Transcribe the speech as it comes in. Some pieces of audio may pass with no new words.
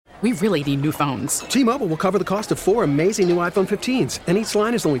We really need new phones. T-Mobile will cover the cost of 4 amazing new iPhone 15s, and each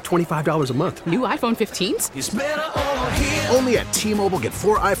line is only $25 a month. New iPhone 15s? It's better over here. Only at T-Mobile, get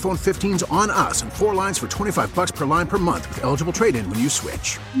 4 iPhone 15s on us and 4 lines for $25 per line per month with eligible trade-in when you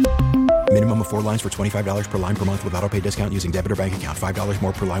switch. Minimum of 4 lines for $25 per line per month with autopay discount using debit or bank account. $5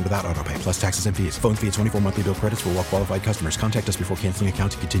 more per line without autopay, plus taxes and fees. Phone fee at 24 monthly bill credits for well-qualified customers. Contact us before canceling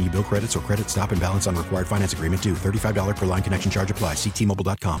account to continue bill credits or credit stop and balance on required finance agreement due. $35 per line connection charge applies. See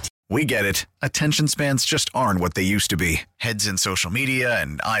T-Mobile.com. We get it. Attention spans just aren't what they used to be. Heads in social media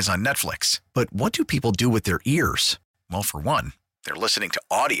and eyes on Netflix. But what do people do with their ears? Well, for one, they're listening to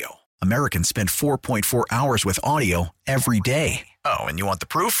audio. Americans spend 4.4 hours with audio every day. Oh, and you want the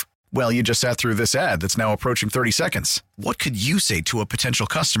proof? Well, you just sat through this ad that's now approaching 30 seconds. What could you say to a potential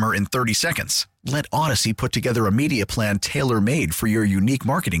customer in 30 seconds? Let Odyssey put together a media plan tailor-made for your unique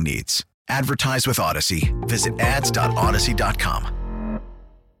marketing needs. Advertise with Odyssey. Visit ads.odyssey.com.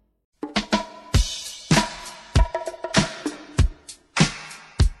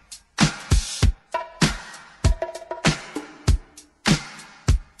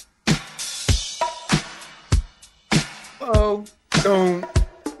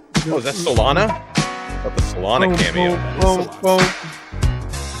 Oh, is that Solana? About the Solana cameo.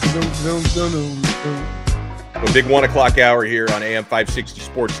 A big 1 o'clock hour here on AM 560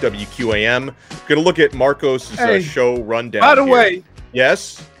 Sports WQAM. Going to look at Marcos' show rundown. By the way,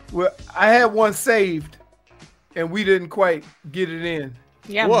 yes, well, I had one saved, and we didn't quite get it in.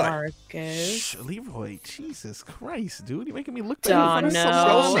 Yeah, what? Marcus. Leroy, Jesus Christ, dude, you're making me look bad.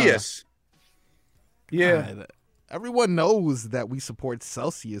 Celsius. Yeah. God. Everyone knows that we support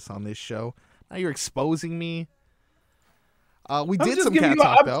Celsius on this show. Now you're exposing me. We did some cat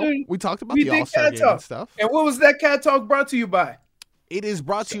talk, though. We talked about the All-Star game and stuff. And what was that cat talk brought to you by? It is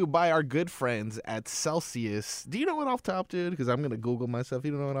brought to you by our good friends at Celsius. Do you know what off top, dude? Because I'm going to Google myself.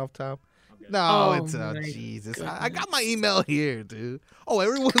 You don't know what off top? No, it's Jesus. I got my email here, dude. Oh,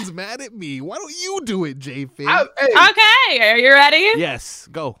 everyone's mad at me. Why don't you do it, J-Fig? Okay, are you ready? Yes,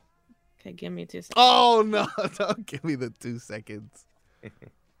 go. Okay, give me 2 seconds. Oh, no. Don't give me the 2 seconds.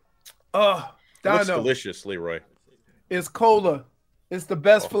 Looks delicious, Leroy. It's cola. It's the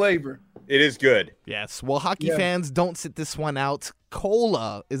best flavor. It is good. Yes. Well, hockey fans, don't sit this one out.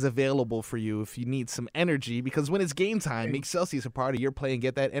 Cola is available for you if you need some energy, because when it's game time, make Celsius a part of your play and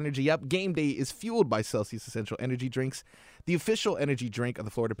get that energy up. Game day is fueled by Celsius Essential Energy Drinks, the official energy drink of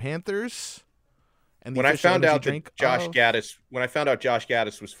the Florida Panthers. And when I found out that Josh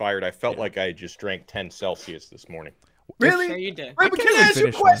Gaddis was fired, I felt like I just drank 10 Celsius this morning. Really? Sure you did. Wait, but can I ask you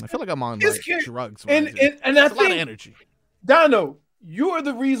a question? I feel like I'm on drugs. And I think a lot of energy. Dono, you are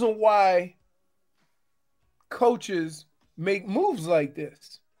the reason why coaches make moves like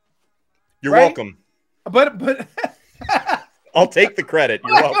this. You're welcome. But I'll take the credit.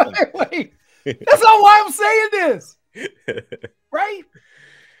 You're welcome. Wait. That's not why I'm saying this. Right?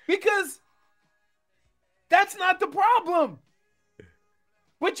 Because that's not the problem.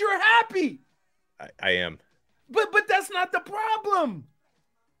 But you're happy. I am. But that's not the problem.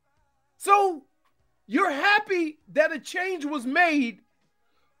 So you're happy that a change was made,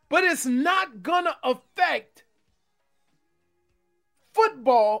 but it's not gonna affect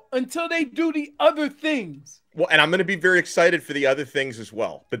football until they do the other things. Well, and I'm going to be very excited for the other things as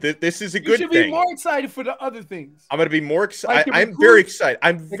well. But this is a good thing. You should be more excited for the other things. I'm going to be more excited. I'm very excited.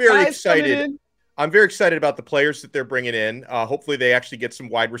 I'm very excited. I'm very excited about the players that they're bringing in. Hopefully they actually get some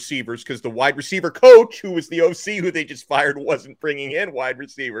wide receivers, because the wide receiver coach, who was the OC who they just fired, wasn't bringing in wide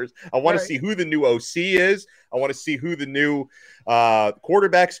receivers. I want to see who the new OC is. I want to see who the new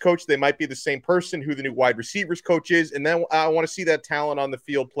quarterbacks coach, they might be the same person, who the new wide receivers coach is. And then I want to see that talent on the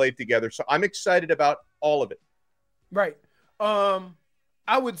field play together. So I'm excited about all of it. Right.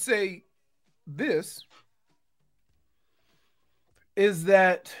 I would say this is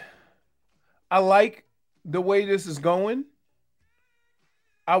that I like the way this is going.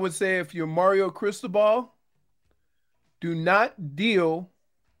 I would say if you're Mario Cristobal, do not deal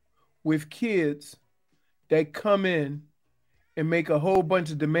with kids that come in and make a whole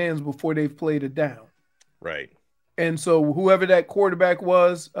bunch of demands before they've played it down. Right. And so whoever that quarterback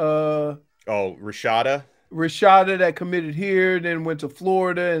was, Rashada that committed here, then went to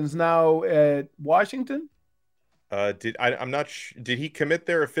Florida and is now at Washington. I'm not sure. Did he commit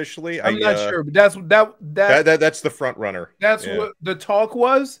there officially? I'm not sure, but that's the front runner. That's what the talk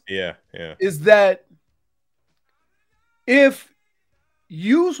was. Yeah. Is that if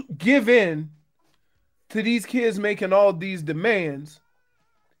you give in to these kids making all these demands,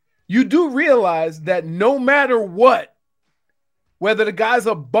 you do realize that no matter what, whether the guy's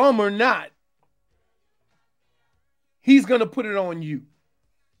a bum or not, he's going to put it on you.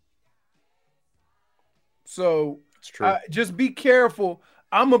 So it's true. Just be careful.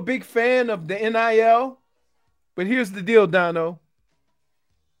 I'm a big fan of the NIL, but here's the deal, Dono.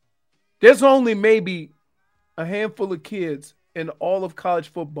 There's only maybe a handful of kids in all of college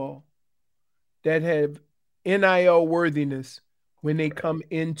football that have NIL worthiness when they come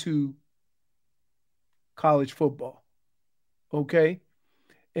into college football. Okay?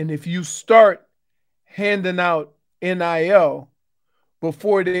 And if you start handing out NIL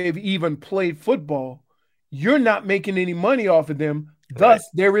before they've even played football, you're not making any money off of them. Thus,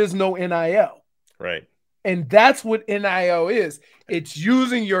 there is no NIL. Right. And that's what NIL is. It's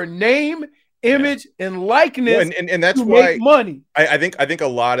using your name, image, and likeness and that's to why make money. I think a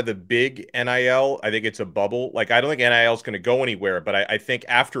lot of the big NIL, I think it's a bubble. Like, I don't think NIL is going to go anywhere, but I think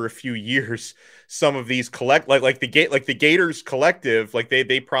after a few years, some of these like the Gators collective, like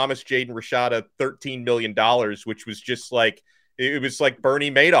they promised Jaden Rashada $13 million, which was just like, it was like Bernie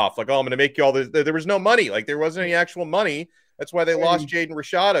Madoff. Like, oh, I'm going to make you all this. There was no money. Like, there wasn't any actual money. That's why they lost Jaden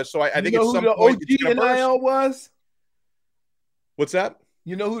Rashada. So I think at some point it's going to burst. NIL was? What's that?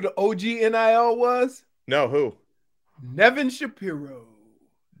 You know who the OG NIL was? No, who? Nevin Shapiro.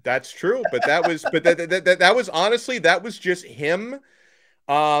 That's true, but that was that was honestly, that was just him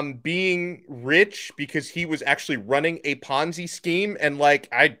being rich because he was actually running a Ponzi scheme, and like,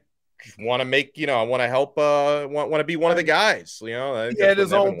 I just want to make, I want to help, want to be one of the guys, He had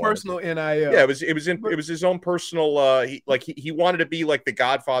his own personal NIL. Yeah, it was his own personal. He wanted to be like the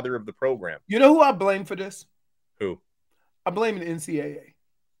godfather of the program. You know who I blame for this? Who? I blame the NCAA,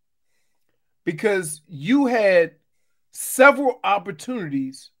 because you had several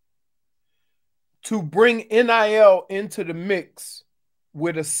opportunities to bring NIL into the mix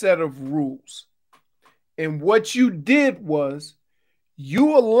with a set of rules. And what you did was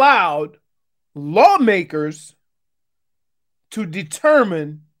you allowed lawmakers to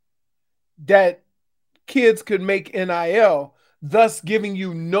determine that kids could make NIL, thus giving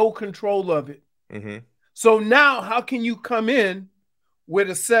you no control of it. Mm-hmm. So now how can you come in with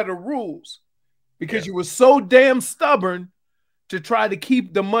a set of rules? Because you were so damn stubborn to try to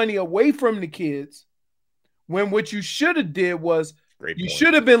keep the money away from the kids, when what you should have did was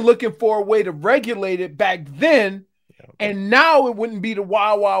should have been looking for a way to regulate it back then. And now it wouldn't be the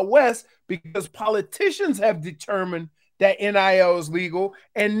Wild Wild West, because politicians have determined that NIL is legal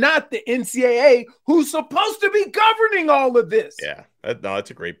and not the NCAA, who's supposed to be governing all of this. Yeah, that's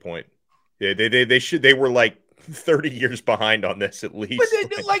a great point. Yeah, they were like 30 years behind on this at least. But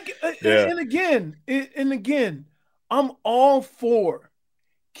and again, I'm all for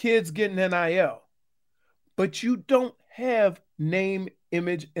kids getting NIL, but you don't have name,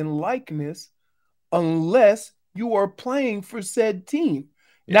 image, and likeness unless you are playing for said team.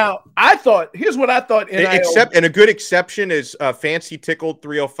 Now, here's what I thought. And a good exception is Fancy Tickled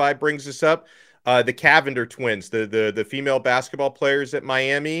 305 brings this up. The Cavender twins, the female basketball players at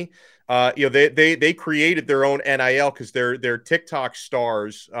Miami, they created their own NIL because they're TikTok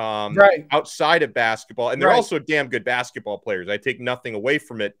stars outside of basketball, and they're also damn good basketball players. I take nothing away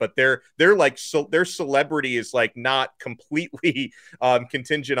from it, but they're like, so their celebrity is like not completely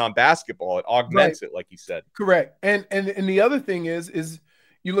contingent on basketball. It augments it, like you said. Correct. And the other thing is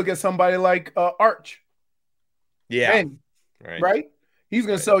you look at somebody like Arch. Yeah. Right. He's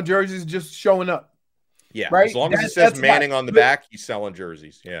going to sell jerseys just showing up. Yeah, right? As long as it says Manning on the back, he's selling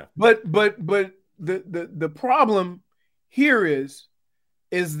jerseys. Yeah. But the problem here is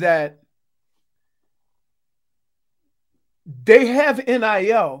that they have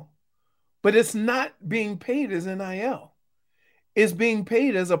NIL, but it's not being paid as NIL. It's being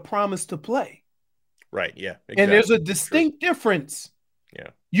paid as a promise to play. Right, yeah. Exactly. And there's a distinct difference. Yeah.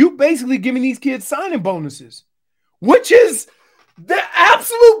 You basically giving these kids signing bonuses, which is the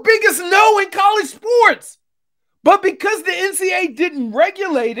absolute biggest no in college sports. But because the NCAA didn't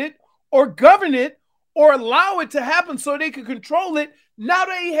regulate it or govern it or allow it to happen so they could control it, now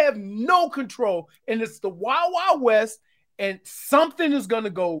they have no control. And it's the Wild Wild West, and something is going to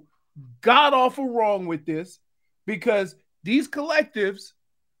go god-awful wrong with this, because these collectives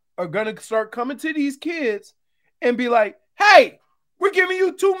are going to start coming to these kids and be like, hey, we're giving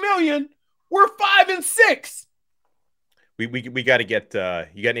you $2 million. We're 5 and 6. We got to get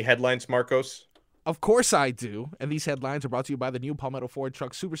you got any headlines, Marcos? Of course I do. And these headlines are brought to you by the new Palmetto Ford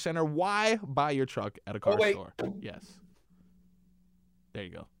Truck Supercenter. Why buy your truck at a car store? Yes. There you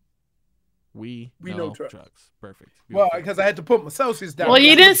go. We know trucks. Perfect. Beautiful. Well, because I had to put my Celsius down. Well,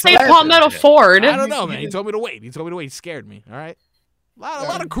 you didn't say Palmetto Ford. I don't know, man. He told me to wait. He scared me. All right. A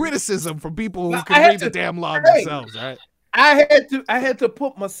lot of criticism from people who can read the damn log themselves. All right. I had to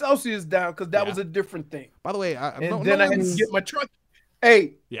put my Celsius down because that was a different thing. By the way, I had to get my truck.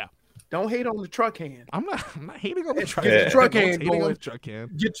 Hey, Don't hate on the truck hand. I'm not hating on the truck Get hand. the truck Don't hand hating on going. the truck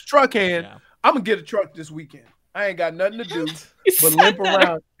hand. Get the truck hand. Yeah. I'm gonna get a truck this weekend. I ain't got nothing to do You but said limp that. around.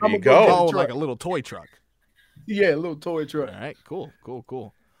 There I'm you gonna go. get Oh, a truck. like a little toy truck. Yeah, a little toy truck. All right, cool.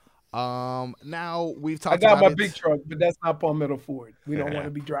 Now we've talked I got about my it. big truck, but that's not Palmetto Ford. We don't Yeah. want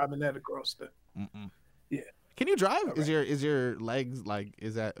to be driving that across the. Yeah. Can you drive? Is your legs like?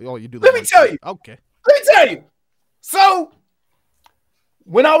 Is that? Oh, you do. Let me tell you. Okay. Let me tell you. So,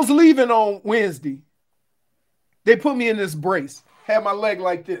 when I was leaving on Wednesday, they put me in this brace. Had my leg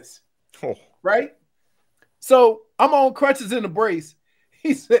like this, Oh. right? So I'm on crutches in the brace.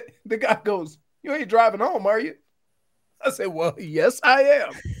 He said, the guy goes, "You ain't driving home, are you?" I said, "Well, yes, I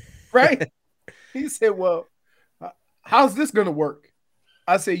am." Right? He said, "Well, how's this gonna work?"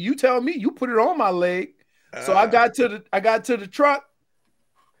 I said, "You tell me. You put it on my leg." So I got to the truck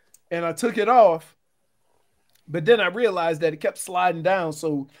and I took it off. But then I realized that it kept sliding down.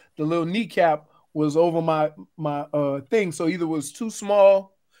 So the little kneecap was over my thing. So either it was too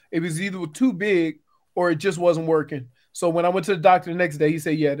small, it was either too big, or it just wasn't working. So when I went to the doctor the next day, he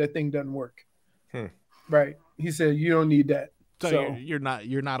said, "Yeah, that thing doesn't work." Right. He said, "You don't need that." So you're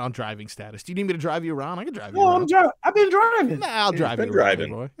not on driving status. Do you need me to drive you around? I can drive you No, around. I'm driving. I've been driving. Nah, I'll drive you been around,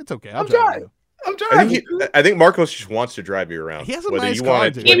 driving. boy. It's okay. I'm driving. I'm driving. I think Marcos just wants to drive you around. He has a whether nice you car, want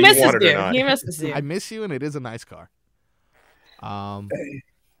it, dude. He whether misses you want it or you. not. He misses you. I miss you, and it is a nice car. Hey,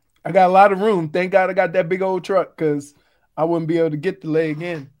 I got a lot of room. Thank God I got that big old truck because I wouldn't be able to get the leg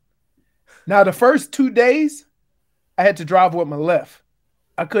in. Now, the first 2 days, I had to drive with my left.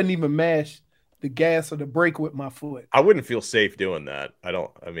 I couldn't even mash the gas or the brake with my foot. I wouldn't feel safe doing that.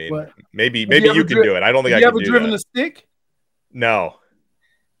 What? Maybe Have you you ever can do it. I don't think I You can ever do driven that. a stick? No,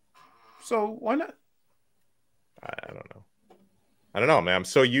 So why not? I don't know, man.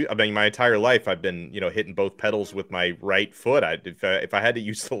 My entire life I've been, hitting both pedals with my right foot. If I had to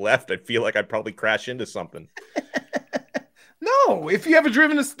use the left, I'd feel like I'd probably crash into something. No. If you ever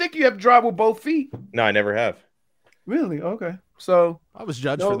driven a stick, you have to drive with both feet. No, I never have. Really? Okay. So I was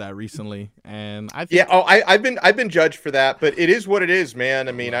judged for that recently, and I think Yeah. Oh, I've been judged for that, but it is what it is, man.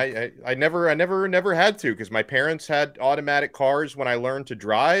 I mean, I never had to because my parents had automatic cars when I learned to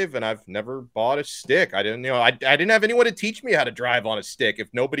drive, and I've never bought a stick. I didn't have anyone to teach me how to drive on a stick if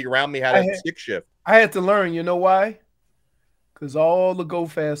nobody around me had a stick shift. I had to learn. You know why? Because all the Go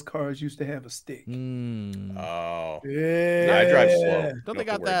Fast cars used to have a stick. Oh, Yeah. no, I drive slow. don't You they have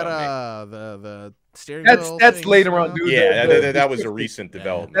got to worry that about me. the steering That's wheel thing later as on, well? dude. Yeah, The- that was a recent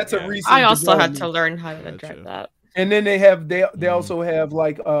development. That's yeah. a recent. I also had to development. learn how to drive that. And then they also have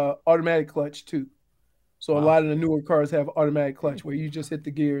like automatic clutch too. So a lot of the newer cars have automatic clutch where you just hit the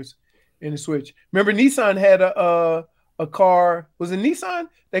gears and the switch. Remember Nissan had a car, was it Nissan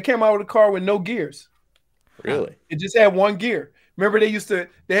that came out with a car with no gears? Really? It just had one gear. Remember they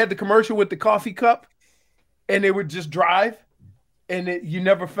had the commercial with the coffee cup and they would just drive and you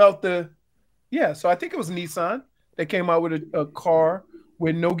never felt so I think it was Nissan that came out with a car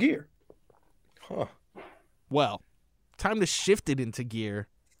with no gear. Huh. Well, time to shift it into gear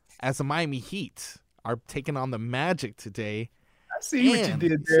as the Miami Heat are taking on the Magic today. I see what you And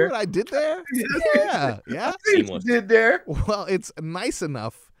did see there. what I did there? Yeah. I see what you did there. Well, it's nice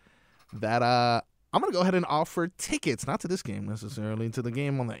enough that I'm going to go ahead and offer tickets, not to this game necessarily, to the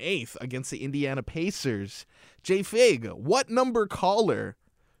game on the 8th against the Indiana Pacers. J-Fig, what number caller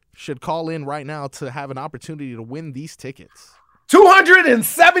should call in right now to have an opportunity to win these tickets?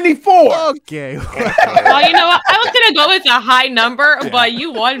 274. Okay. Well, you know what? I was gonna go with a high number, but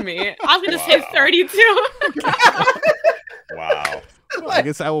you won me. I was gonna say 32. Wow. Well, I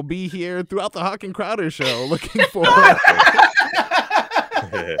guess I will be here throughout the Hawk and Crowder show looking forward.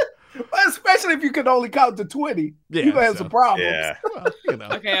 Well, especially if you can only count to 20. Yeah, You're going to have some problems. Yeah. Well, you know.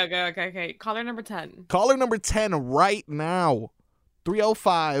 Okay. Caller number 10. Caller number 10 right now.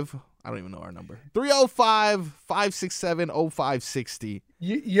 305. I don't even know our number. 305-567-0560.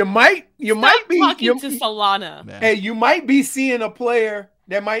 You might be talking to Solana. Yeah. Hey, you might be seeing a player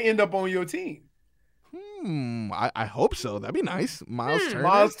that might end up on your team. I hope so. That'd be nice. Miles Turner.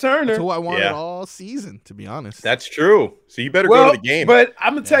 Miles Turner. That's who I wanted Yeah. all season, to be honest. That's true. So you better go to the game. But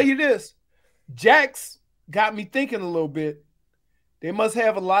I'm gonna tell you this. Jax got me thinking a little bit. They must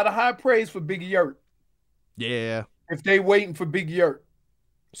have a lot of high praise for Big Yurt Yeah. if they waiting for Big Yurt.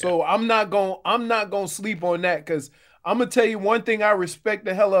 So I'm not gonna sleep on that because I'm gonna tell you one thing I respect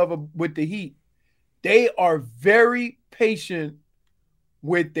the hell of with the Heat. They are very patient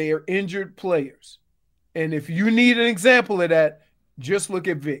with their injured players. And if you need an example of that, just look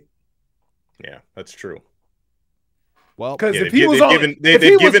at Vic. Yeah, that's true. Well, because Yeah, if he was on, they've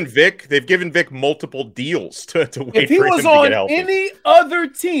given Vic multiple deals to wait if he for him was to on get healthy. any other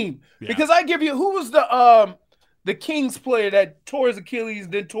team, Yeah. because I give you, who was the Kings player that tore his Achilles,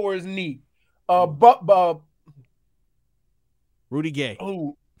 then tore his knee? Rudy Gay.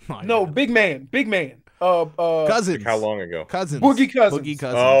 Oh My no, God. big man. Cousins. Like how long ago? Cousins. Boogie Cousins. Boogie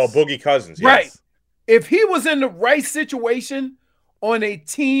Cousins. Oh, Boogie Cousins. Yes. Right. If he was in the right situation on a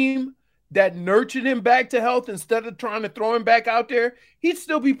team that nurtured him back to health instead of trying to throw him back out there, he'd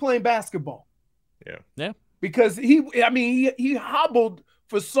still be playing basketball. Yeah. Because he hobbled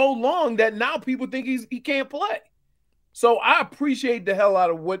for so long that now people think he can't play. So I appreciate the hell out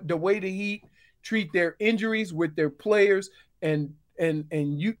of the way the Heat treat their injuries with their players, and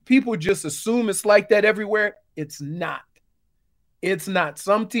you people just assume it's like that everywhere. It's not. It's not.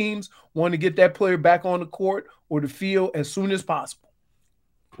 Some teams want to get that player back on the court or the field as soon as possible.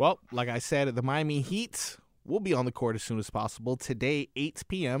 Well, like I said, the Miami Heat will be on the court as soon as possible today, 8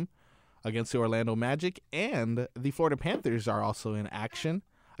 p.m. against the Orlando Magic, and the Florida Panthers are also in action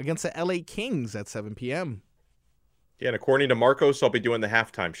against the LA Kings at 7 p.m. Yeah, and according to Marcos, I'll be doing the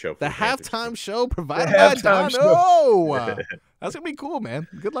halftime show. The halftime show provided The by halftime Dono. That's going to be cool, man.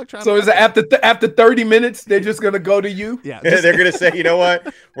 Good luck trying So to is it after 30 minutes, they're just going to go to you? Yeah. They're going to say, you know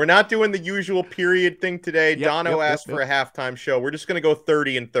what? We're not doing the usual period thing today. Yep, Dono yep, asked for a halftime show. We're just going to go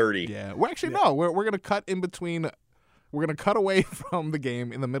 30 and 30. Yeah. We're actually, no. We're going to cut in between. We're going to cut away from the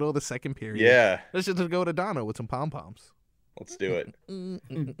game in the middle of the second period. Yeah. Let's just go to Dono with some pom-poms. Let's do it.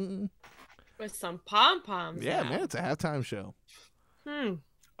 With some pom-poms. Yeah, now. man. It's a halftime show.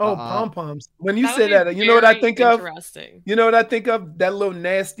 Oh, pom-poms. When you That say would be that, you know what I very think of? Interesting. You know what I think of? That little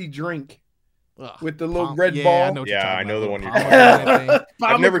nasty drink with the little red ball. I know the one you're talking talking about.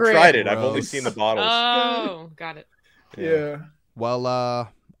 I've never Pomegranate. tried it. I've only Gross. seen the bottles. Oh, got it. Yeah. Well,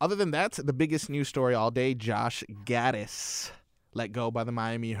 other than that, the biggest news story all day, Josh Gaddis let go by the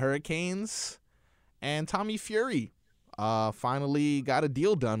Miami Hurricanes. And Tommy Fury finally got a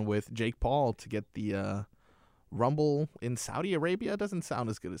deal done with Jake Paul to get the Rumble in Saudi Arabia. Doesn't sound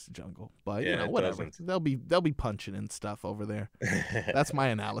as good as the Jungle, but Yeah, it whatever. doesn't. They'll be punching and stuff over there. That's my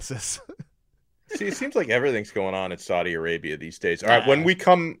analysis. See, it seems like everything's going on in Saudi Arabia these days. All right, when we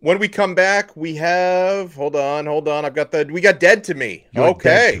come back, we have hold on. We got Dead to Me. You're Okay.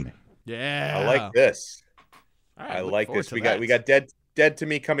 dead to me. Yeah, I like this. All right, I looking like forward this. to We that. got Dead to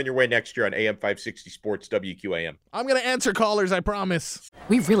Me coming your way next year on AM 560 Sports WQAM. I'm gonna answer callers, I promise.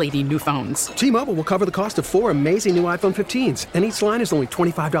 We really need new phones. T-Mobile will cover the cost of 4 amazing new iPhone 15s, and each line is only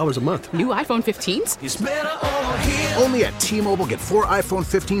 $25 a month. New iPhone 15s? Only at T-Mobile, get 4 iPhone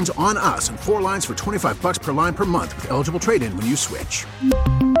 15s on us and 4 lines for $25 per line per month with eligible trade-in when you switch.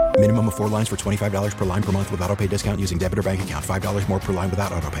 Minimum of 4 lines for $25 per line per month with auto pay discount using debit or bank account. $5 more per line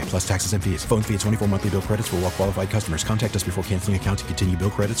without auto pay, plus taxes and fees. Phone fee at 24 monthly bill credits for well qualified customers. Contact us before canceling account to continue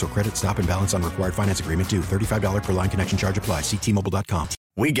bill credits or credit stop and balance on required finance agreement due. $35 per line connection charge applies. See T-Mobile.com.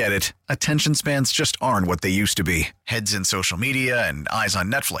 We get it. Attention spans just aren't what they used to be. Heads in social media and eyes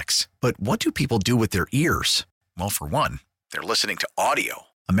on Netflix. But what do people do with their ears? Well, for one, they're listening to audio.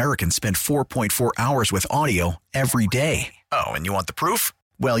 Americans spend 4.4 hours with audio every day. Oh, and you want the proof?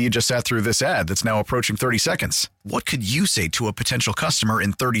 Well, you just sat through this ad that's now approaching 30 seconds. What could you say to a potential customer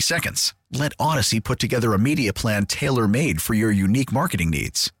in 30 seconds? Let Odyssey put together a media plan tailor-made for your unique marketing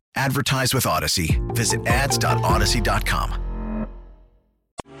needs. Advertise with Odyssey. Visit ads.odyssey.com.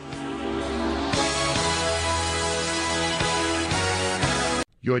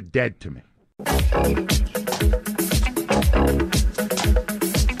 You're dead to me.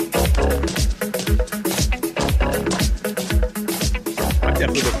 I'm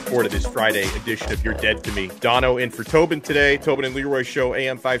definitely looking forward to this Friday edition of You're Dead to Me. Dono in for Tobin today. Tobin and Leroy show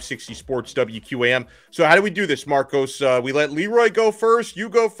AM 560 Sports WQAM. So how do we do this, Marcos? We let Leroy go first. You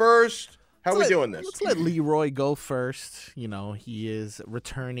go first. How are we doing this? Let's let Leroy go first. You know, he is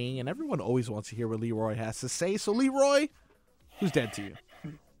returning, and everyone always wants to hear what Leroy has to say. So, Leroy, who's dead to you?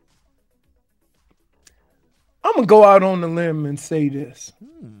 I'm going to go out on the limb and say this.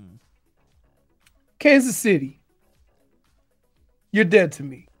 Kansas City, you're dead to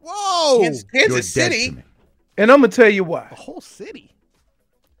me. Whoa! Kansas City? To me. And I'm going to tell you why. The whole city.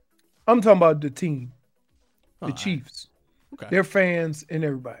 I'm talking about the team, the All right. Chiefs, Okay. their fans, and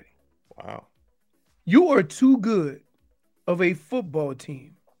everybody. Wow. You are too good of a football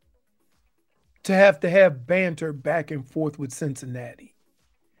team to have banter back and forth with Cincinnati.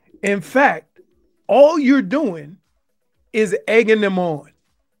 In fact, all you're doing is egging them on.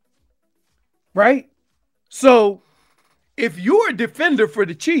 Right? So if you're a defender for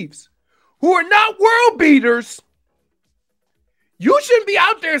the Chiefs, who are not world beaters, You shouldn't be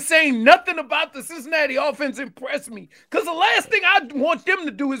out there saying nothing about the Cincinnati offense impressed me, because the last thing I want them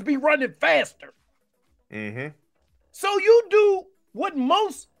to do is be running faster. Mm-hmm. So you do what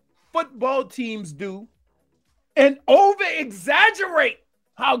most football teams do and over-exaggerate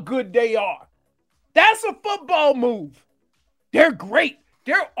how good they are. That's a football move. They're great.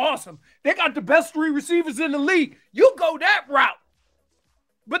 They're awesome. They got the best 3 receivers in the league. You go that route.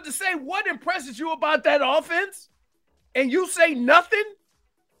 But to say what impresses you about that offense and you say nothing,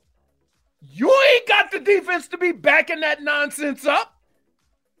 you ain't got the defense to be backing that nonsense up.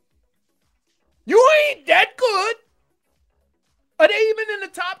 You ain't that good. Are they even in the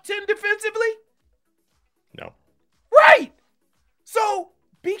top 10 defensively? No. Right. So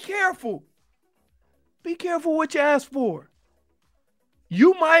be careful. Be careful what you ask for.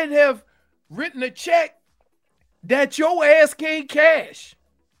 You might have written a check that your ass can't cash.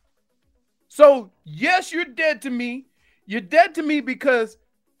 So, yes, you're dead to me. You're dead to me because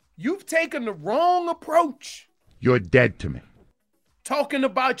you've taken the wrong approach. You're dead to me. Talking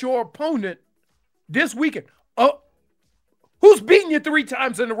about your opponent this weekend. Who's beaten you 3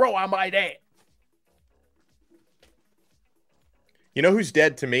 times in a row, I might add. You know who's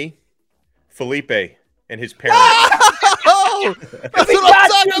dead to me? Felipe and his parents. Oh, that's what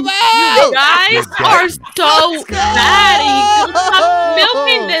I'm talking about. You guys are so bad. Stop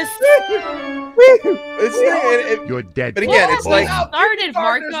milking this. You're dead. But again, it's like started,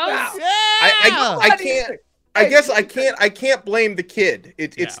 Marcos. I can't blame the kid.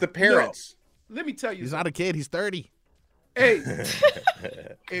 It's the parents. No. Let me tell you. He's not a kid. He's 30. Hey,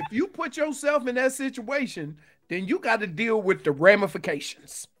 if you put yourself in that situation, then you got to deal with the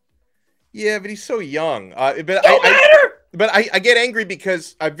ramifications. Yeah, but he's so young. But I get angry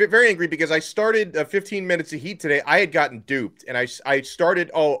because I'm very angry because I started 15 minutes of Heat today. I had gotten duped, and I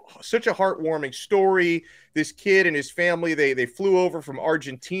started such a heartwarming story. This kid and his family, they flew over from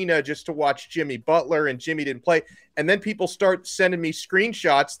Argentina just to watch Jimmy Butler, and Jimmy didn't play. And then people start sending me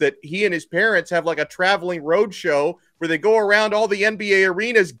screenshots that he and his parents have like a traveling road show where they go around all the NBA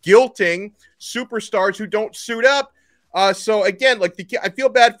arenas guilting superstars who don't suit up. So again, like I feel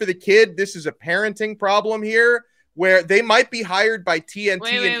bad for the kid. This is a parenting problem here where they might be hired by TNT and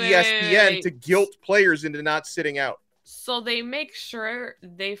ESPN to guilt players into not sitting out. So they make sure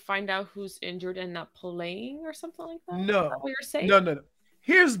they find out who's injured and not playing or something like that? No. Is that what you're saying? No.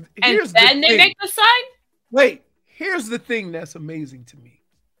 Here's then they make the sign? Wait, here's the thing that's amazing to me.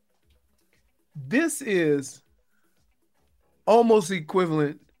 This is almost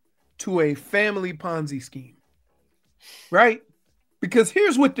equivalent to a family Ponzi scheme. Right? Because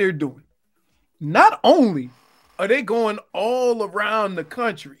here's what they're doing. Not only are they going all around the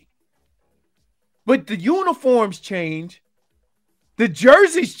country, but the uniforms change, the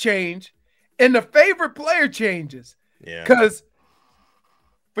jerseys change, and the favorite player changes. Yeah. Because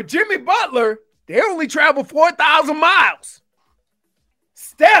for Jimmy Butler, they only travel 4,000 miles.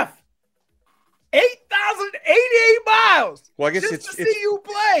 Steph, 8,088 miles. Well, I guess just to see you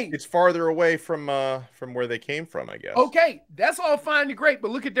play. It's farther away from where they came from, I guess. Okay, that's all fine and great, but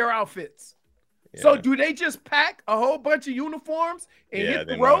look at their outfits. Yeah. So do they just pack a whole bunch of uniforms and hit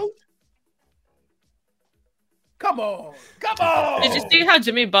the road? Come on. Did you see how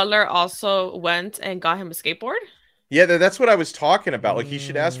Jimmy Butler also went and got him a skateboard? Yeah, that's what I was talking about. Like, he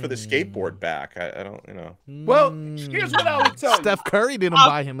should ask for the skateboard back. I don't, Well, here's what I would tell you. Steph Curry didn't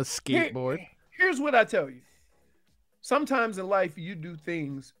buy him a skateboard. Here's what I tell you. Sometimes in life, you do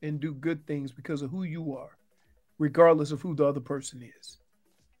things and do good things because of who you are, regardless of who the other person is.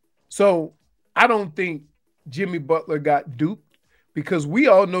 So I don't think Jimmy Butler got duped because we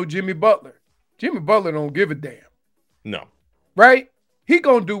all know Jimmy Butler. Jimmy Butler don't give a damn. No. Right? He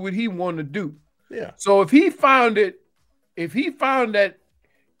gonna do what he want to do. Yeah. So if he found that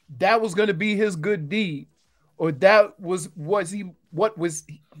was going to be his good deed, or that is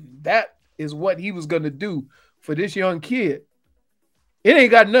what he was going to do for this young kid, it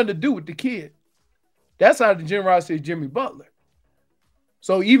ain't got nothing to do with the kid. That's how the generosity of Jimmy Butler.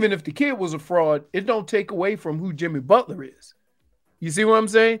 So even if the kid was a fraud, it don't take away from who Jimmy Butler is. You see what I'm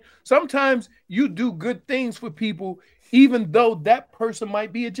saying? Sometimes you do good things for people, even though that person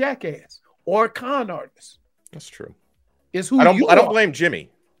might be a jackass or a con artist. That's true. It's who I don't are. blame Jimmy.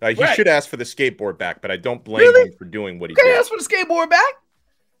 He Right. should ask for the skateboard back, but I don't blame him for doing what he Can did. ask for the skateboard back?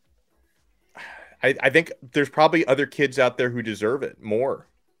 I think there's probably other kids out there who deserve it more.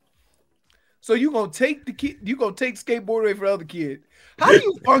 So you gonna take the kid? You gonna take skateboard away from the other kid? How do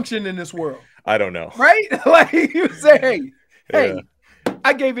you function in this world? I don't know. Right? Like you say, hey, Yeah.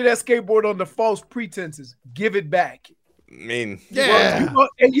 I gave you that skateboard on the false pretenses. Give it back. I mean, Yeah.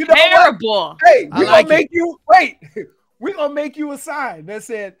 And you know Terrible. what? Hey, I we like gonna make you wait. We're gonna make you a sign that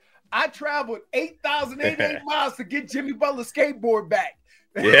said, "I traveled 8,088 miles to get Jimmy Butler's skateboard back."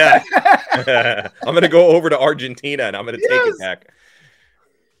 Yeah. I'm gonna go over to Argentina and I'm gonna take it back.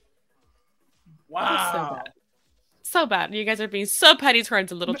 Wow. So bad. You guys are being so petty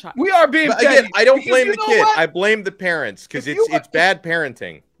towards a little child. We are being petty. Again, I don't blame the kid. What? I blame the parents because it's bad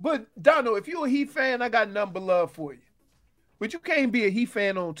parenting. But Donald, if you're a Heat fan, I got nothing but love for you. But you can't be a Heat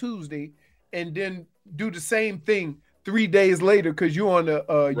fan on Tuesday and then do the same thing 3 days later because you're on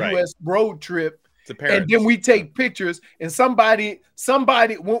a U.S. road trip. And then we take pictures and somebody,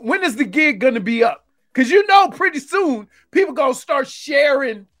 when is the gig going to be up? Because pretty soon people going to start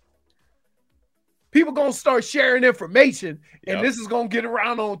sharing. People going to start sharing information, and this is going to get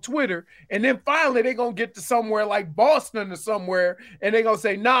around on Twitter. And then finally, they're going to get to somewhere like Boston or somewhere, and they're going to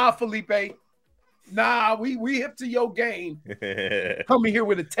say, nah, Felipe, nah, we hip to your game. Coming here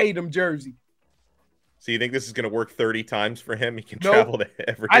with a Tatum jersey. So you think this is going to work 30 times for him? He can travel to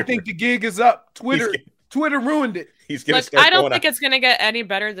every. I think the gig is up. Twitter ruined it. He's going to start I don't think it's going to get any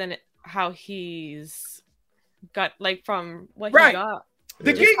better than how he's got, like, from what he got.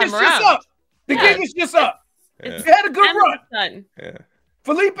 The gig is just up. The gig is just up. You had a good run. Yeah.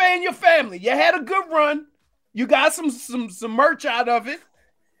 Felipe and your family, you had a good run. You got some merch out of it,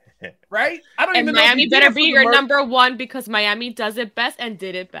 right? I don't even know. Miami better be your number one because Miami does it best and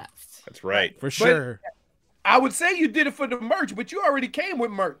did it best. That's right. For sure. I would say you did it for the merch, but you already came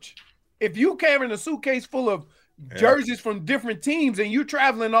with merch. If you carrying a suitcase full of jerseys from different teams and you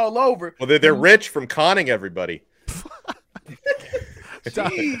traveling all over. Well, they're rich from conning everybody.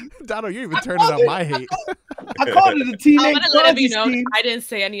 Donald, you're even turning up my hate. I called it a teenage. I want to let you know I didn't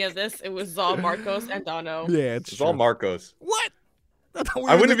say any of this. It was all Marcos and Dono. Yeah, it's all Marcos. What?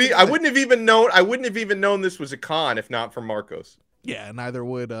 I wouldn't have even known this was a con if not for Marcos. Yeah, neither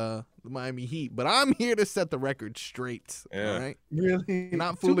would the Miami Heat. But I'm here to set the record straight. Yeah. All right, really, you're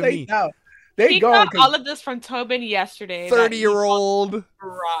not fooling me. They got all of this from Tobin yesterday. 30-year-old,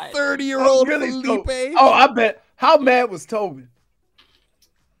 right? 30-year-old really Felipe. Oh, I bet. How mad was Tobin?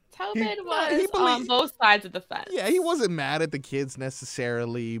 Tobin was on both sides of the fence. Yeah, he wasn't mad at the kids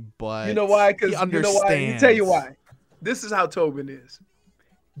necessarily, but you know why? Because he understands. Let me tell you why. This is how Tobin is.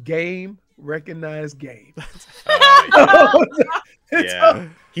 Game, recognize game. Yeah,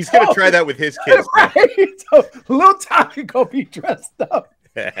 he's gonna try that with his kids. Right? So, little Tommy gonna be dressed up,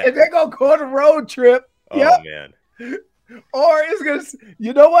 and they're gonna go on a road trip. Oh man! Or it's gonna.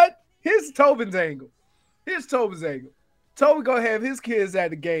 You know what? Here's Tobin's angle. Tobin gonna have his kids at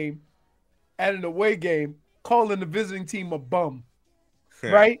the game, at an away game, calling the visiting team a bum,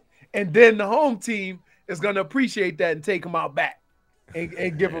 right? And then the home team is gonna appreciate that and take them out back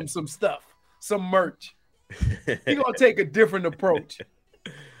and give them some stuff, some merch. He's gonna take a different approach.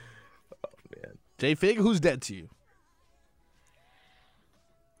 Oh man, J-Fig, who's dead to you?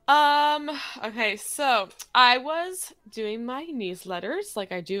 Okay, so I was doing my newsletters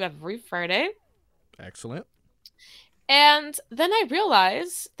like I do every Friday. Excellent. And then I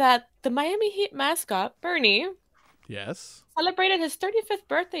realized that the Miami Heat mascot, Bernie, celebrated his 35th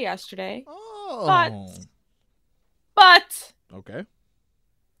birthday yesterday. Oh. But okay.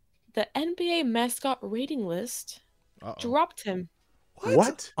 The NBA mascot rating list dropped him.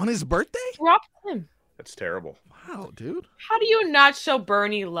 What? On his birthday? Dropped him. That's terrible. Wow, dude. How do you not show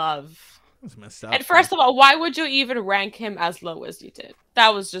Bernie love? That's messed up. And first of all, why would you even rank him as low as you did?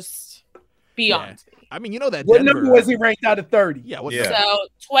 That was just beyond me. I mean, you know that What number was he ranked out of 30? Yeah. So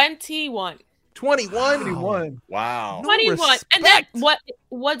 21. 21. Wow. 21. And then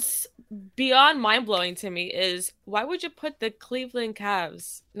what's beyond mind-blowing to me is why would you put the Cleveland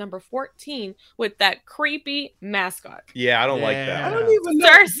Cavs number 14 with that creepy mascot? Yeah, I don't like that. I don't even know.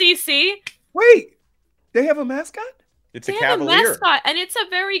 Sir CC. Wait, they have a mascot? It's a They Cavalier. have a mascot, and it's a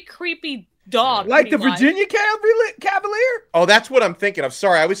very creepy dog. Like the pretty much. Virginia Cavalier? Oh, that's what I'm thinking of.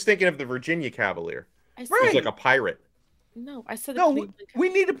 Sorry, I was thinking of the Virginia Cavalier. I said, He's like a pirate. No, I said the No, Cleveland we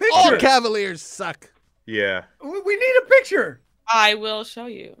need a picture. All Cavaliers suck. Yeah. We need a picture. I will show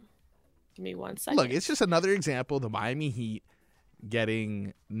you. Give me 1 second. Look, it's just another example of the Miami Heat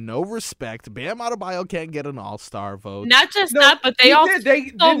getting no respect. Bam Adebayo can't get an all-star vote. Not just that, but they also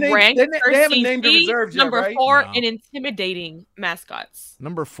They ranked haven't named the reserves yet, number right? 4 No. in intimidating mascots.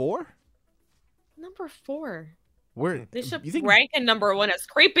 Number 4? Number 4. Where They should you think rank in number 1 as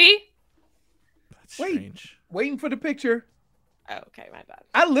creepy. That's Wait. strange. Waiting for the picture. Oh, okay, my bad.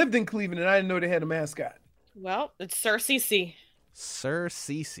 I lived in Cleveland and I didn't know they had a mascot. Well, it's Sir CC. Sir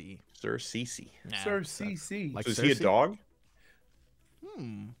CC. Sir CC. Sir CC. Like So is he a Cersei? dog?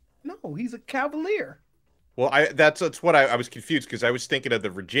 No, he's a Cavalier. Well, that's what I was confused because I was thinking of the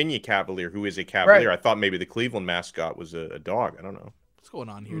Virginia Cavalier, who is a Cavalier. Right. I thought maybe the Cleveland mascot was a dog. I don't know. What's going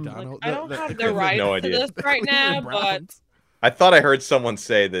on here, Donald? I don't have the rights no to idea. this right now, but I thought I heard someone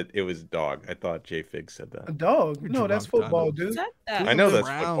say that it was a dog. I thought Jay Fig said that. A dog? No, that's football, dude. I know that's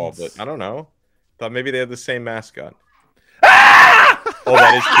football, but I don't know. Thought maybe they had the same mascot. Oh,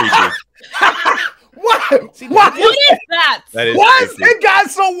 that is creepy. What? What is that? That is Why is creepy. that guy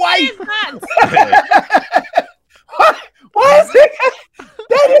so white? What Why is it?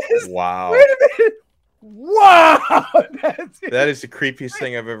 That is. Wow. Wait a minute. Wow. That's it. That is the creepiest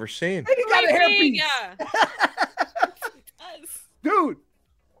thing I've ever seen. And he got a hairpiece. Yeah. Dude,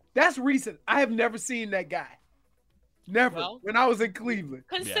 that's recent. I have never seen that guy. Never. Well, when I was in Cleveland.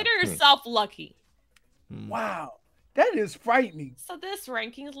 Consider yourself lucky. Wow. That is frightening. So this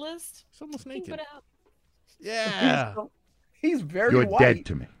rankings list, it's almost you can naked. put out. Yeah. He's very You're white. dead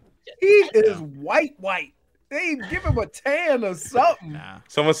to me. He is white. They give him a tan or something. Nah.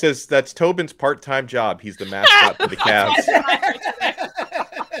 Someone says that's Tobin's part-time job. He's the mascot for the Cavs.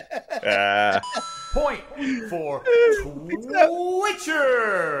 Point for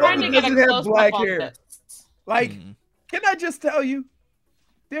Twitcher. Trying to get a Doesn't have close black up on hair. this. Like, can I just tell you,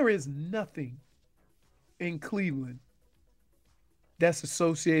 there is nothing in Cleveland that's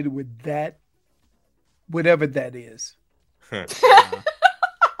associated with that, whatever that is.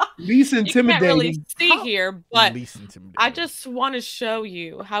 Least You can't intimidating. really see here, but Least intimidating. I just want to show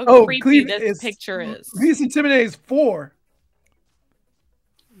you how Oh, creepy Cleveland this is- picture is. Least intimidating is 4.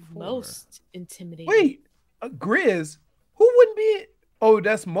 Most intimidating. Wait, Grizz, who wouldn't be it? Oh,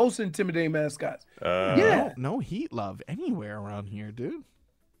 that's most intimidating mascots. Yeah. No heat love anywhere around here, dude.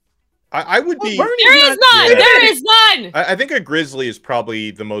 I would be. Bernie's There is not- none. Yeah. There is none. I think a grizzly is probably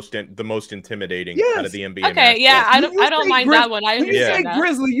the most intimidating Yes. out of the NBA. Okay, yeah, mascots. I don't mind that one. I When you say understand that.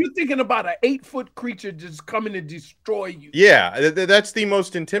 grizzly, you're thinking about an 8-foot creature just coming to destroy you. Yeah, that's the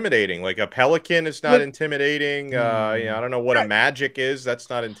most intimidating. Like a pelican is not But- intimidating. I don't know what a magic is. That's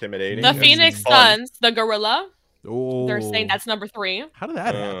not intimidating. The That's Phoenix fun. Suns, the gorilla. Oh. They're saying that's number 3. How did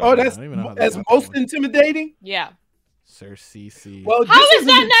that happen? Oh, that's I don't even know how that that's happened. most intimidating. Yeah. Sir CC. Well, How this is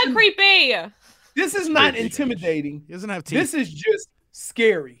that isn't- not creepy? This is not intimidating. He doesn't have teeth. This is just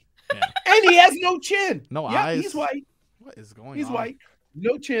scary. Yeah. And he has no chin. No Yeah, eyes. he's white. What is going He's on? white.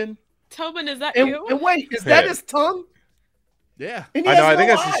 No chin. Tobin, is that And, you? and wait, is that Yeah. his tongue? Yeah. And he I know. has I think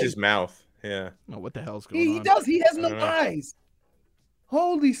no that's just eyes. his mouth. Yeah. Oh, what the hell's going He on? does. He has no I don't know. eyes.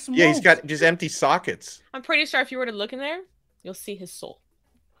 Holy smokes. Yeah, he's got just empty sockets. I'm pretty sure if you were to look in there, you'll see his soul.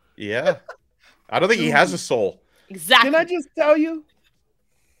 Yeah. I don't think he has a soul. Exactly. Can I just tell you?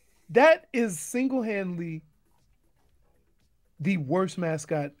 That is single-handedly the worst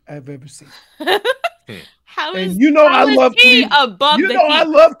mascot I've ever seen. How And is you know how I is love he Cleveland. above You the know I Heat?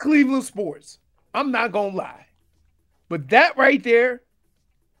 love Cleveland sports. I'm not gonna lie. But that right there,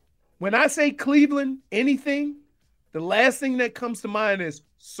 when I say Cleveland, anything, the last thing that comes to mind is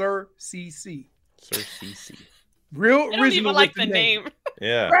Sir CC. Sir CC. Real I don't original even like with the name.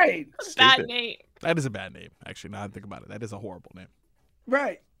 Yeah. Right. Bad Stupid. name. That is a bad name, actually. Now I think about it. That is a horrible name.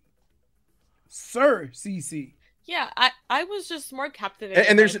 Right. Sir CC. Yeah, I was just more captivated.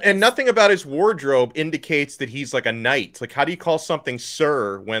 And there's by and this. nothing about his wardrobe indicates that he's like a knight. Like, how do you call something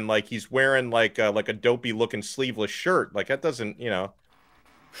sir when like he's wearing like a dopey looking sleeveless shirt? Like that doesn't,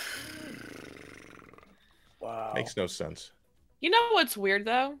 Wow. makes no sense. You know what's weird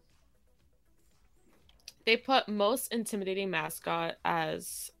though? They put most intimidating mascot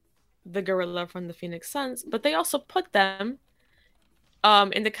as the gorilla from the Phoenix Suns, but they also put them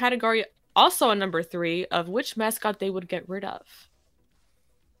in the category also on number 3 of which mascot they would get rid of.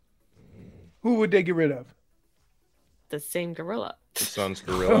 Who would they get rid of? The same gorilla. The Suns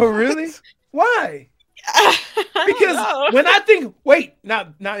Oh, gorilla. really? Why? Because Because when I think, wait,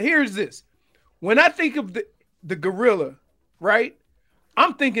 now here's this. When I think of the gorilla, right?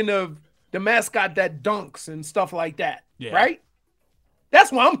 I'm thinking of the mascot that dunks and stuff like that, Yeah. right?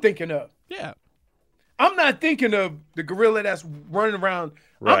 That's what I'm thinking of. Yeah. I'm not thinking of the gorilla that's running around.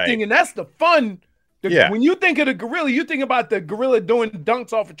 I'm Right. thinking that's the fun. Yeah. When you think of the gorilla, you think about the gorilla doing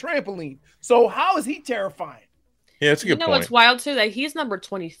dunks off a trampoline. So how is he terrifying? Yeah, that's a you good know point. what's wild too? That he's number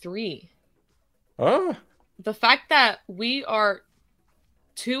 23. Oh, The fact that we are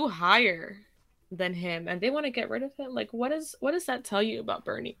 2 higher than him and they want to get rid of him, like what does that tell you about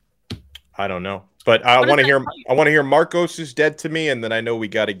Bernie? I don't know, but I What want to does hear. that tell you? I want to hear Marcos is dead to me, and then I know we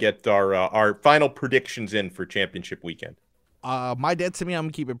got to get our final predictions in for championship weekend. My dead to me, I'm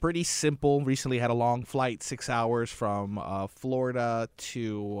gonna keep it pretty simple. Recently had a long flight, 6 hours from Florida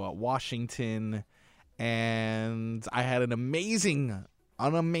to Washington, and I had an amazing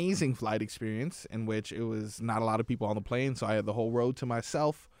an amazing flight experience in which it was not a lot of people on the plane, so I had the whole road to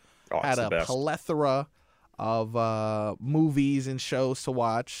myself. Had a plethora of movies and shows to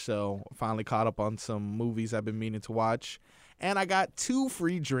watch, so finally caught up on some movies I've been meaning to watch. And I got 2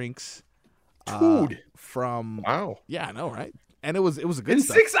 free drinks. Dude. From wow. Yeah, I know, right? And it was a good in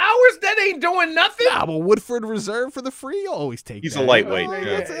stuff. 6 hours? That ain't doing nothing. Nah, but Woodford Reserve for the free, you'll always take He's that. a lightweight.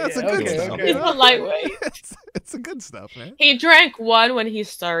 That's a good stuff. He's a lightweight. It's a good stuff, man. He drank one when he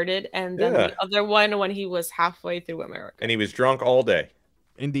started, and then the other one when he was halfway through America. And he was drunk all day.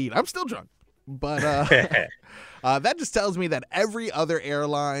 Indeed. I'm still drunk. But that just tells me that every other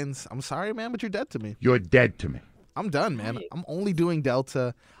airlines, I'm sorry, man, but you're dead to me. You're dead to me. I'm done, man. I'm only doing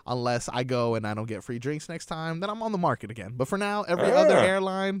Delta unless I go and I don't get free drinks next time. Then I'm on the market again. But for now, every other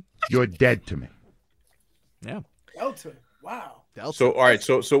airline, you're dead to me. Yeah. Delta. Wow. Delta. So all right.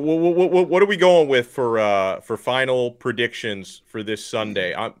 So what are we going with for final predictions for this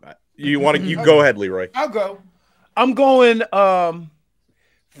Sunday? You go ahead, Leroy. I'll go. I'm going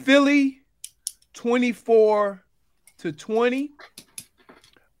Philly 24-20.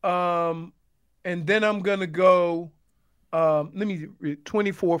 And then I'm going to go,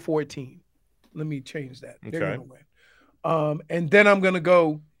 24-14. Let me change that. Okay. They're gonna win. And then I'm going to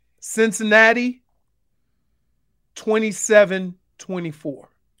go Cincinnati 27-24.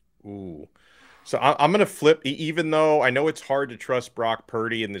 Ooh. So I'm going to flip, even though I know it's hard to trust Brock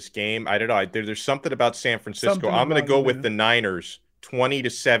Purdy in this game. I don't know. There's something about San Francisco. I'm going to go with the Niners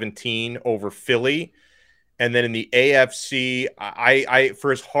 20-17 over Philly. And then in the AFC, I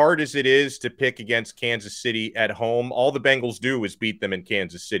for as hard as it is to pick against Kansas City at home, all the Bengals do is beat them in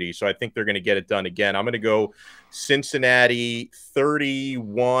Kansas City. So I think they're going to get it done again. I'm going to go Cincinnati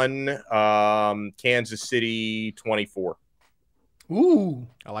 31, Kansas City 24. Ooh,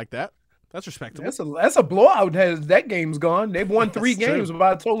 I like that. That's respectable. That's a blowout. That game's gone. They've won 3 games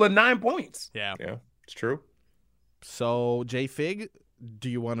by a total of 9 points. Yeah, it's true. So J Fig,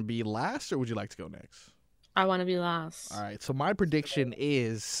 do you want to be last or would you like to go next? I want to be last. All right. So my prediction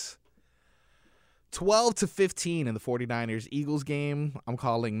is 12-15 in the 49ers Eagles game. I'm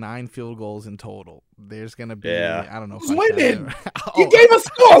calling 9 field goals in total. There's going to be, I don't know. Who's winning? You gave a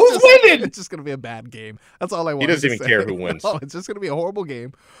score. Who's winning? It's just going to be a bad game. That's all I want. He doesn't even care who wins. Oh, it's just going to be a horrible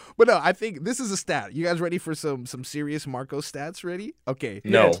game. But no, I think this is a stat. You guys ready for some serious Marco stats? Ready? Okay.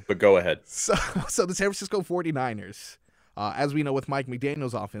 No, but go ahead. So the San Francisco 49ers, as we know with Mike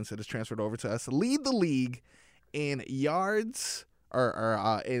McDaniel's offense that has transferred over to us, lead the league in yards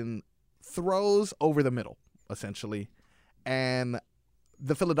or in throws over the middle, essentially. And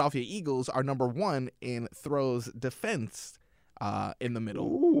the Philadelphia Eagles are number 1 in throws defense in the middle.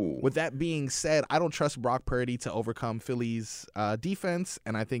 Ooh. With that being said, I don't trust Brock Purdy to overcome Philly's defense,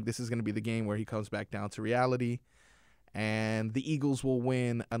 and I think this is going to be the game where he comes back down to reality. And the Eagles will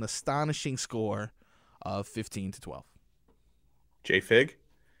win an astonishing score of 15-12. J Fig?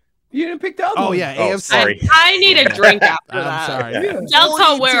 You didn't pick the other one. Oh, yeah, AFC. Sorry. I need a drink after that. I'm sorry. Yeah.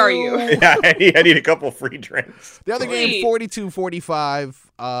 Delta, where are you? Yeah, I need a couple free drinks. The other game,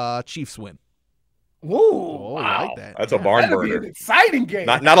 42-45, Chiefs win. Ooh, wow. I like that. That's a barn That'll be burner. an exciting game.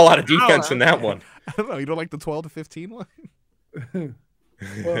 Not a lot of defense in that one. I don't know. You don't like the 12-15 one?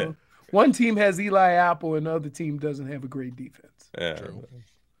 Well, one team has Eli Apple and the other team doesn't have a great defense. Yeah, true.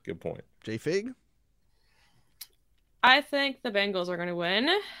 Good point. J Fig? I think the Bengals are going to win.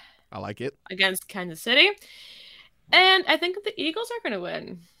 I like it. Against Kansas City. And I think the Eagles are going to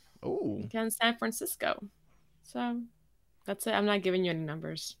win. Ooh. Against San Francisco. So that's it. I'm not giving you any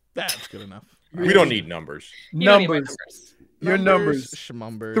numbers. That's good enough. We don't need numbers. Numbers. Your numbers.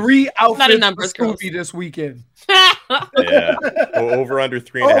 Schmumbers. 3 outfits numbers, for Scooby this weekend. Yeah. Over under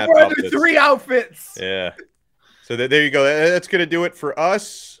 3.5 Over under outfits. 3 outfits. Yeah. So there you go. That's going to do it for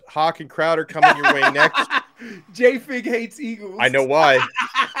us. Hawk and Crowder coming your way next. J Fig hates Eagles. I know why.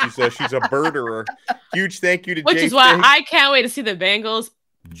 She's a birderer. Huge thank you to Which J is why Fig. I can't wait to see the Bengals.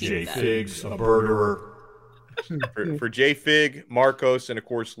 J Fig's a birderer. For J Fig, Marcos, and of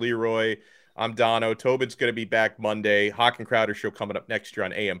course Leroy, I'm Dono. Tobin's going to be back Monday. Hawk and Crowder show coming up next year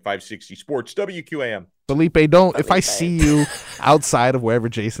on AM 560 Sports, WQAM. Felipe, don't. If I see you outside of wherever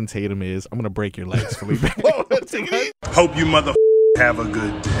Jason Tatum is, I'm going to break your legs, Felipe. Hope you mother have a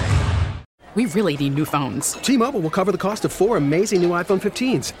good day. We really need new phones. T-Mobile will cover the cost of 4 amazing new iPhone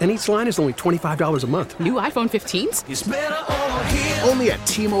 15s, and each line is only $25 a month. New iPhone 15s? It's better over here. Only at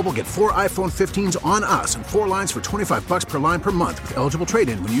T-Mobile, get 4 iPhone 15s on us and 4 lines for $25 per line per month with eligible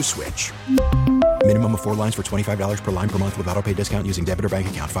trade-in when you switch. Minimum of 4 lines for $25 per line per month with autopay discount using debit or bank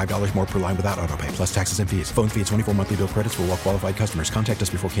account. $5 more per line without autopay, plus taxes and fees. Phone fee at 24 monthly bill credits for well-qualified customers. Contact us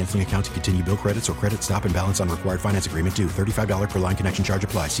before canceling account to continue bill credits or credit stop and balance on required finance agreement due. $35 per line connection charge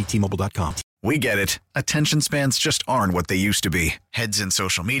applies. See T-Mobile.com. We get it. Attention spans just aren't what they used to be. Heads in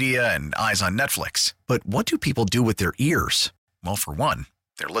social media and eyes on Netflix. But what do people do with their ears? Well, for one,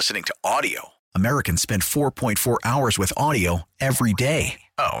 they're listening to audio. Americans spend 4.4 hours with audio every day.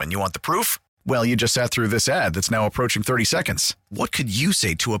 Oh, and you want the proof? Well, you just sat through this ad that's now approaching 30 seconds. What could you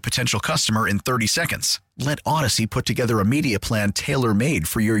say to a potential customer in 30 seconds? Let Odyssey put together a media plan tailor-made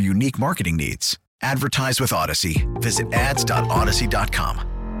for your unique marketing needs. Advertise with Odyssey. Visit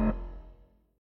ads.odyssey.com.